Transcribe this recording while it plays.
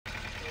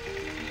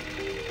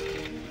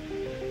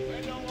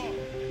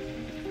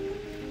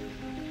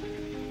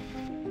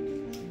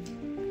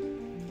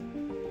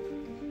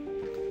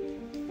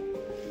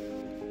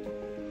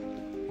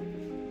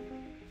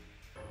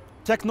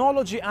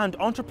Technology and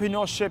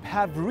entrepreneurship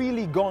have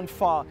really gone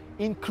far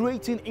in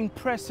creating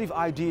impressive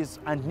ideas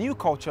and new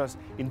cultures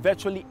in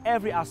virtually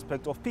every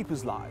aspect of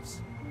people's lives.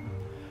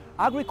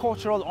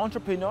 Agricultural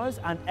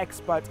entrepreneurs and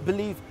experts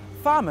believe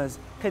farmers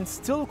can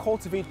still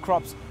cultivate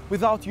crops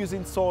without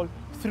using soil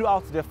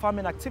throughout their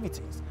farming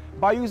activities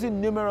by using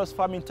numerous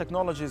farming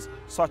technologies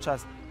such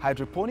as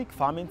hydroponic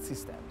farming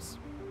systems.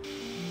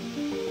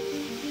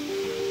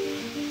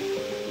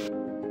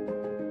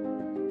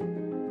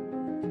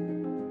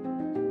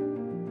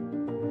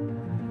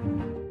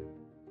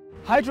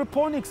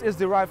 Hydroponics is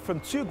derived from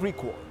two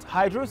Greek words,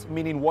 hydros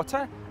meaning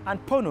water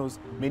and ponos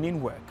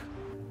meaning work.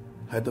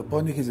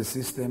 Hydroponic is a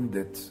system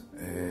that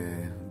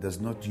does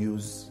not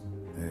use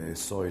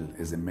soil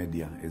as a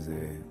media, as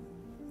a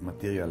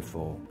material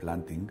for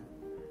planting.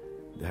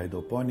 The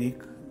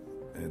hydroponic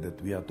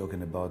that we are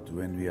talking about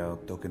when we are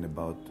talking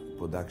about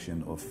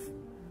production of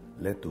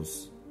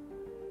lettuce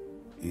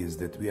is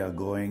that we are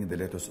growing the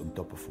lettuce on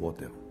top of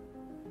water.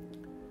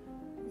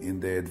 In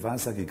the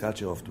advanced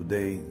agriculture of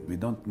today, we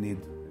don't need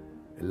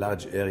a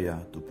large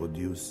area to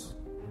produce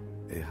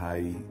a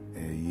high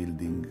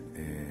yielding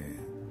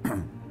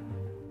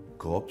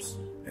crops,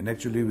 and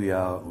actually we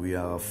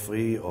are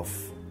free of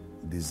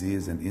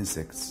disease and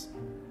insects.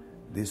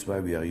 This is why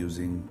we are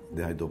using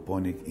the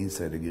hydroponic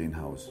inside the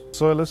greenhouse.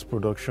 Soilless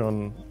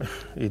production,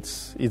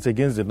 it's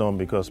against the norm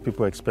because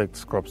people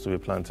expect crops to be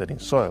planted in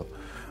soil,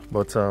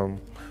 but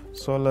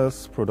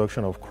soilless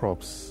production of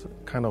crops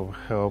kind of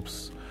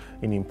helps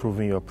in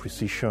improving your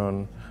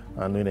precision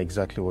and knowing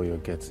exactly what you're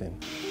getting.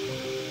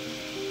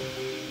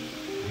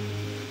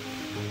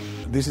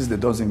 This is the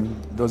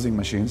dosing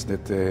machines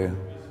that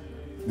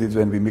this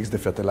when we mix the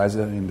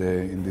fertilizer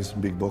in this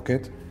big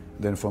bucket.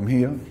 Then from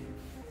here,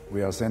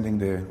 we are sending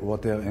the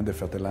water and the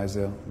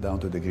fertilizer down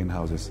to the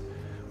greenhouses.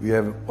 We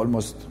have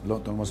almost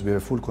we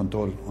have full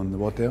control on the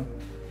water,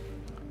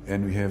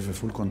 and we have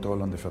full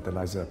control on the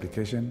fertilizer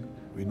application.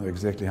 We know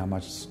exactly how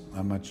much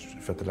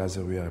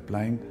fertilizer we are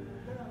applying.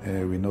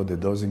 We know the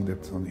dosing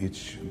that's on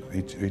each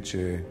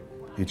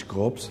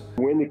crops.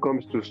 When it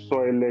comes to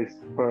soilless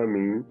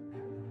farming,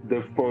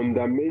 the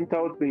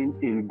fundamental thing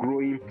in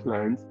growing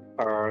plants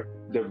are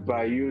the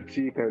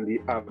biotic and the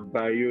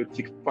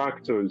abiotic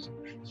factors.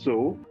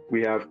 So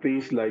we have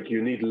things like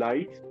you need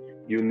light,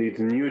 you need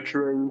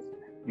nutrients,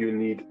 you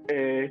need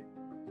air.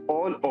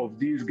 All of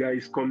these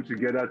guys come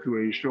together to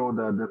ensure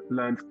that the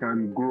plants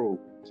can grow.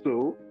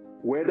 So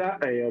whether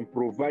I am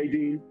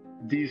providing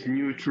these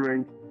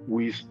nutrients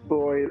with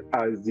soil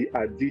as the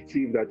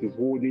additive that is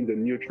holding the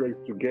nutrients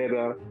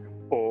together,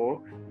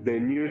 or the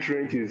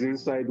nutrient is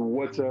inside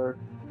water,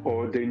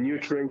 or the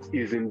nutrient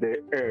is in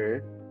the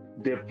air,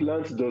 the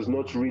plant does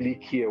not really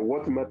care.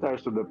 What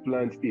matters to the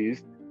plant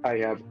is I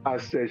have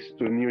access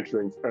to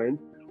nutrients, and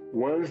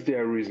once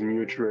there is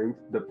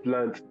nutrients, the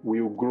plant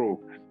will grow.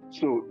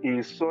 So in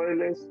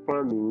soilless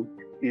farming,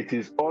 it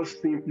is all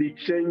simply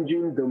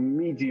changing the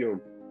medium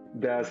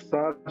that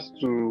serves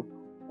to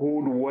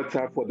hold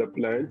water for the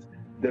plant,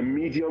 the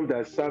medium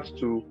that serves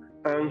to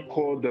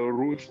anchor the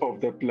roots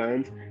of the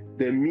plant,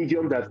 the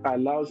medium that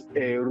allows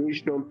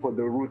aeration for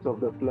the roots of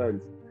the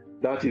plant.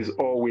 That is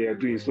all we are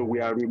doing. So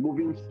we are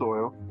removing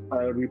soil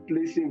and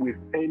replacing with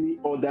any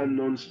other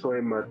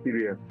non-soil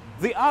material.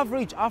 The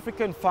average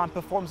African farm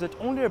performs at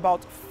only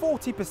about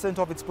 40%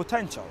 of its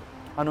potential.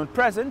 And on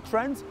present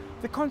trends,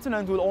 the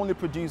continent will only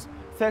produce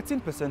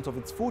 13% of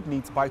its food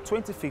needs by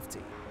 2050.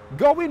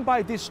 Going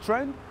by this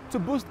trend, to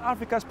boost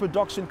Africa's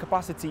production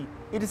capacity,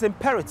 it is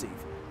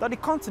imperative that the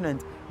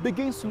continent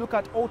begins to look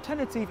at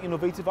alternative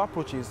innovative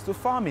approaches to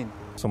farming.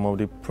 Some of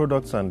the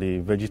products and the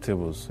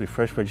vegetables, the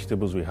fresh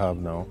vegetables we have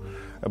now,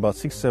 about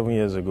 6-7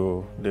 years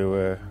ago, they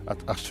were at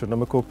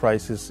astronomical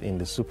prices in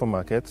the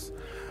supermarkets,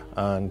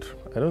 and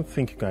I don't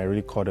think you can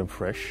really call them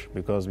fresh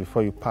because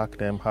before you pack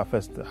them,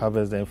 harvest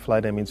them,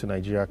 fly them into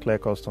Nigeria, clear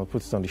customs,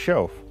 put it on the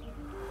shelf.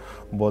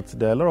 But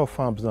there are a lot of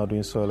farms now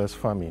doing soilless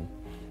farming,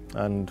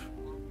 and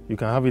you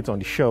can have it on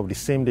the shelf the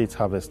same day it's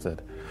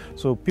harvested.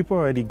 So people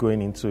are already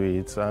going into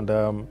it,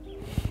 and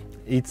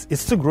it's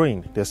still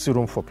growing. There's still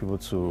room for people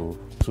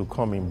to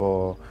come in,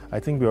 but I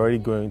think we're already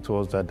going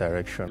towards that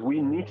direction.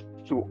 We need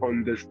to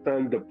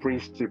understand the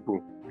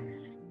principle.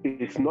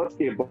 It's not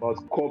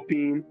about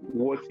copying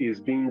what is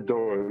being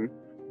done,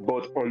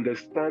 but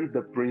understand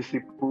the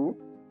principle,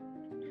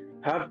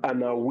 have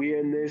an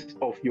awareness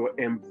of your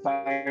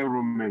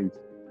environment,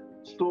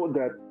 so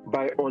that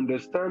by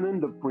understanding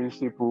the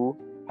principle,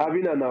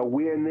 having an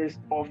awareness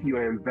of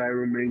your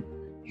environment,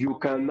 you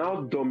can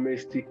now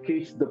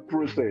domesticate the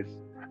process.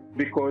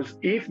 Because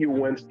if you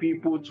want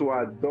people to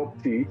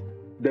adopt it,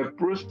 the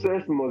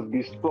process must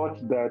be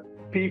such that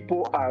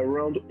people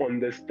around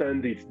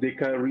understand it. They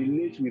can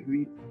relate with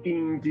it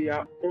in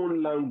their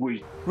own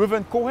language.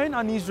 Reverend Cohen,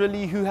 an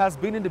Israeli who has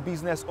been in the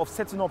business of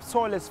setting up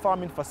soilless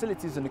farming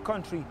facilities in the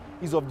country,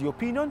 is of the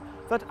opinion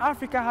that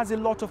Africa has a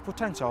lot of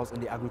potentials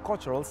in the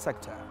agricultural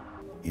sector.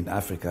 In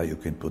Africa, you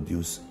can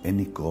produce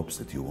any crops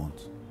that you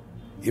want.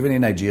 Even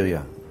in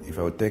Nigeria, if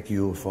I would take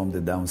you from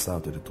the down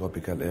south to the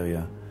tropical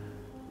area,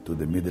 to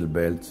the middle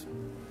belt,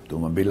 to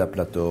Mambila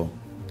Plateau,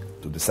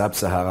 to the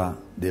Sub-Sahara,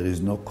 there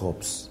is no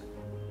crops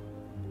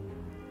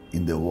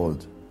in the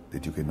world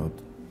that you cannot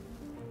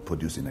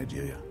produce in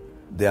Nigeria.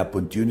 The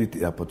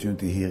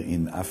opportunity here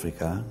in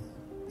Africa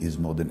is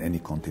more than any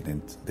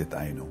continent that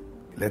I know.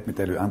 Let me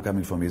tell you, I'm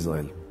coming from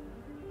Israel.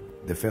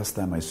 The first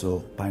time I saw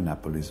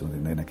pineapple is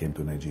when I came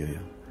to Nigeria.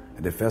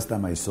 And the first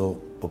time I saw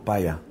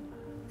papaya,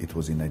 it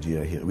was in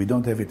Nigeria here. We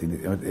don't have it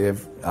we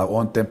have our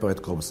own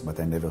temperate crops, but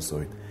I never saw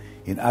it.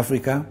 In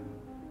Africa,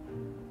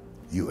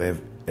 you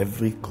have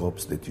every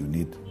crops that you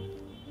need,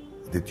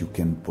 that you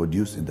can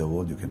produce in the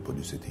world, you can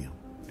produce it here.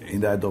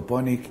 In the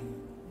hydroponic,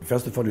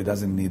 first of all, it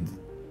doesn't need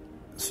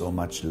so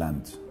much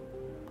land.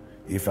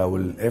 If I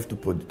will have to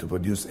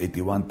produce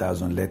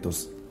 81,000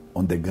 lettuce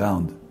on the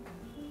ground,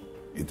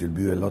 it will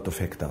be a lot of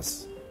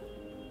hectares.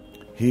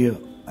 Here,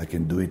 I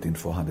can do it in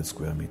 400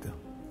 square meters.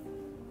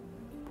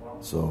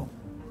 So,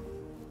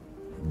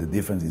 the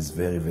difference is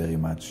very, very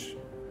much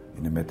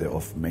in a matter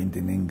of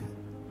maintaining,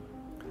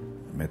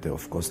 a matter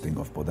of costing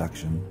of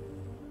production,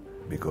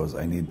 because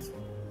I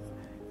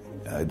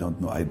don't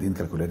know, I didn't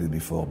calculate it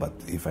before, but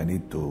if I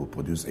need to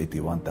produce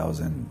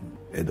 81,000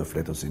 head of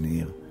lettuce in a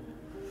year,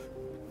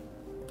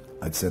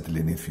 I'd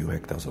certainly need few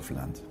hectares of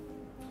land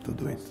to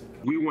do it.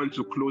 We want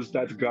to close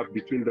that gap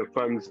between the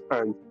farms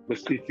and the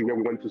city where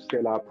we want to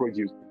sell our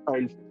produce.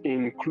 And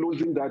in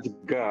closing that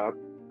gap,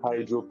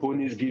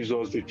 hydroponics gives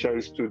us the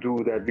chance to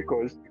do that,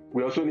 because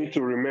we also need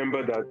to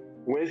remember that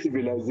when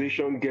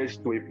civilization gets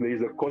to a place,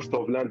 the cost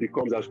of land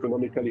becomes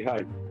astronomically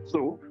high.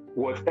 So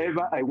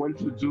whatever I want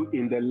to do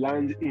in the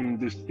land in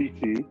the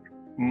city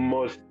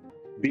must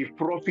be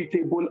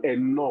profitable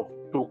enough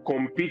to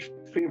compete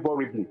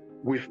favorably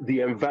with the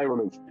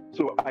environment.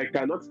 So I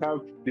cannot have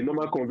the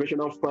normal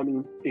conventional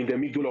farming in the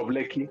middle of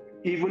Lekki.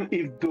 Even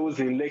if those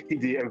in Lekki,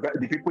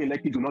 the people in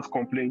Lekki do not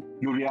complain,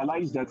 you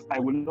realize that I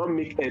will not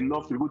make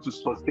enough to be able to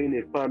sustain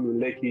a farm in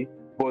Lekki,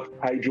 but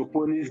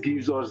hydroponics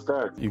gives us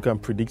that. You can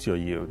predict your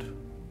yield.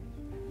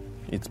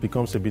 It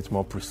becomes a bit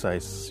more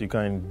precise. You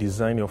can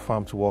design your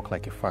farm to work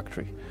like a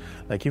factory.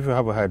 Like if you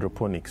have a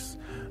hydroponics,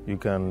 you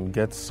can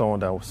get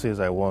someone that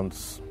says, I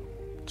want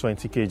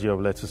 20 kg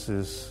of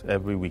lettuces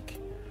every week.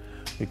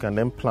 You can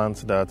then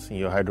plant that in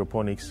your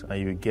hydroponics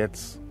and you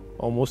get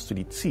almost to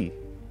the T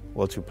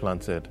what you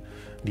planted.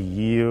 The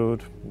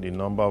yield, the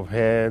number of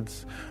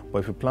heads. But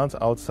if you plant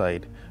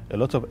outside, a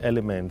lot of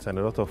elements and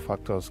a lot of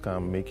factors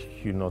can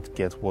make you not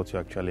get what you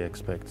actually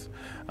expect.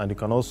 And you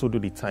can also do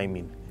the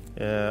timing.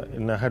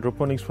 In a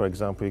hydroponics, for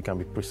example, you can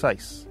be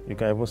precise. You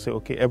can even say,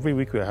 okay, every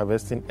week we're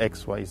harvesting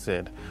X, Y,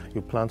 Z.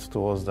 You plant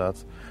towards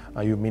that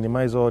and you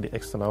minimize all the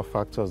external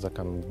factors that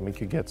can make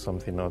you get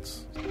something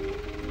else.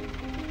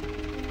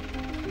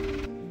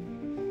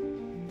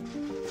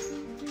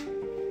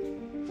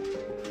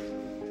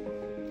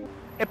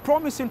 A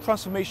promising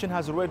transformation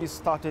has already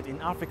started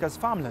in Africa's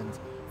farmland.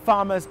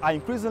 Farmers are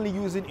increasingly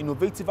using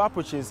innovative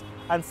approaches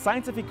and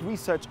scientific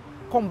research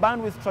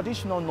combined with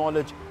traditional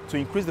knowledge to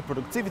increase the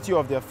productivity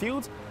of their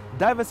fields,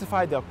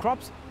 diversify their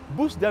crops,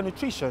 boost their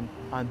nutrition,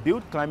 and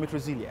build climate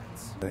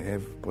resilience. They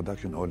have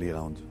production all year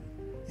round.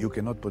 You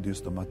cannot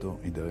produce tomato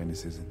in the rainy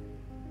season.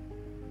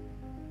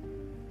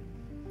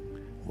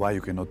 Why you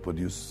cannot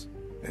produce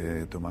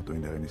tomato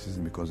in the rainy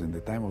season? Because in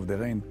the time of the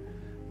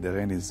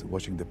rain is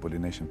washing the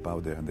pollination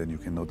powder, and then you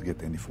cannot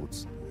get any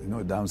fruits. You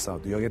know, down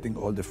south, you're getting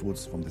all the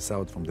fruits from the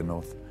south, from the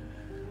north,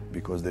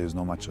 because there is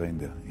not much rain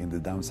there. In the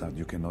down south,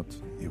 you cannot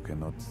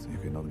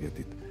get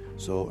it.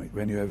 So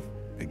when you have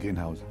a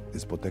greenhouse,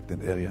 this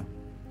protected area,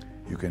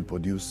 you can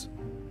produce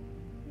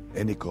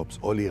any crops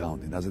all year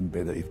round. It doesn't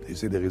matter if you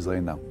see there is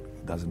rain now.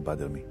 It doesn't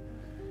bother me.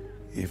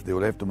 If they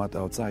will have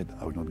tomato outside,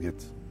 I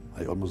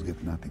almost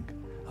get nothing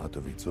out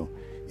of it. So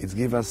it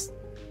gives us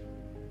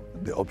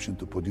the option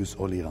to produce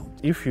all year round.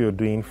 If you're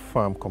doing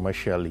farm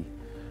commercially,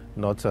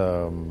 not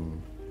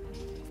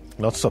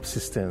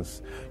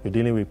subsistence, you're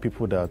dealing with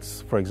people that,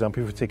 for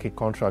example, if you take a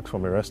contract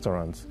from a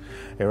restaurant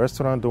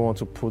don't want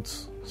to put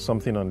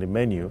something on the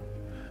menu,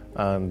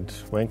 and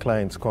when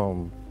clients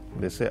come,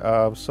 they say,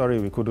 sorry,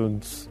 we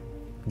couldn't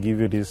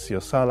give you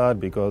your salad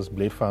because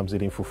Blade Farms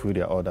didn't fulfill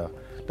their order.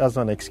 That's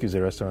not an excuse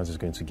the restaurant is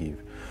going to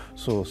give.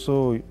 So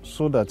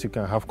that you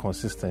can have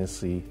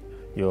consistency,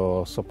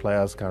 your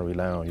suppliers can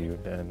rely on you,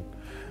 then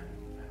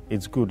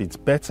it's good, it's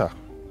better.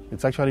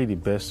 It's actually the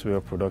best way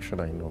of production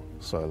I know,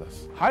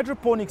 soilless.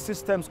 Hydroponic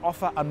systems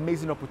offer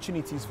amazing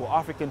opportunities for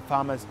African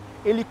farmers,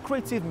 a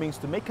lucrative means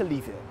to make a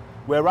living,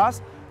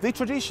 whereas the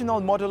traditional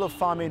model of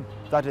farming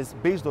that is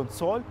based on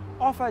soil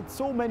offered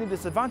so many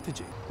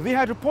disadvantages. The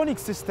hydroponic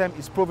system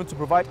is proven to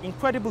provide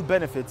incredible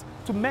benefits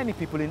to many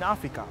people in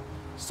Africa.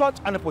 Such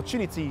an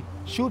opportunity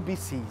should be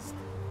seized.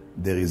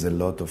 There is a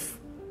lot of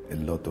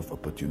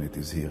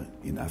opportunities here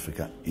in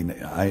Africa.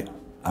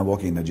 I'm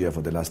working in Nigeria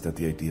for the last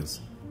 38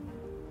 years.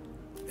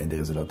 And there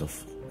is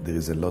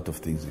a lot of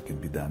things that can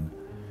be done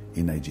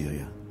in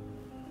Nigeria.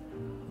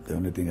 The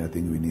only thing I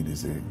think we need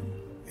is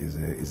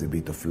a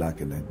bit of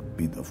luck and a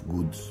bit of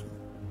good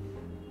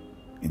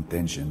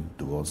intention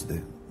towards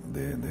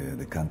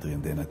the country,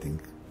 and then I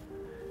think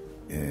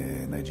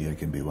Nigeria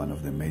can be one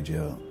of the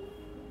major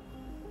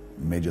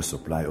major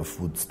supply of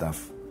food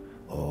stuff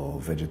or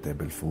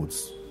vegetable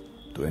foods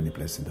to any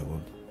place in the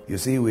world. You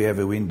see, we have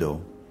a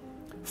window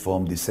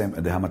from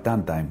December, the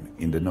Hamatan time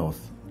in the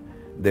north,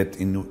 that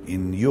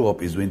in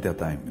Europe is winter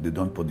time. They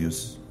don't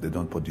produce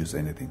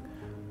anything.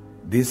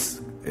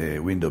 This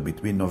window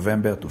between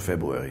November to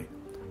February,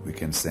 we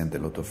can send a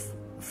lot of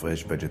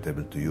fresh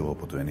vegetable to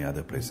Europe or to any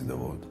other place in the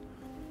world.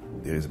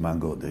 There is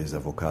mango, there is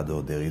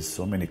avocado, there is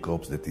so many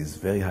crops that is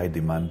very high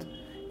demand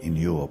in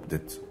Europe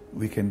that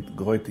we can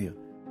grow it here.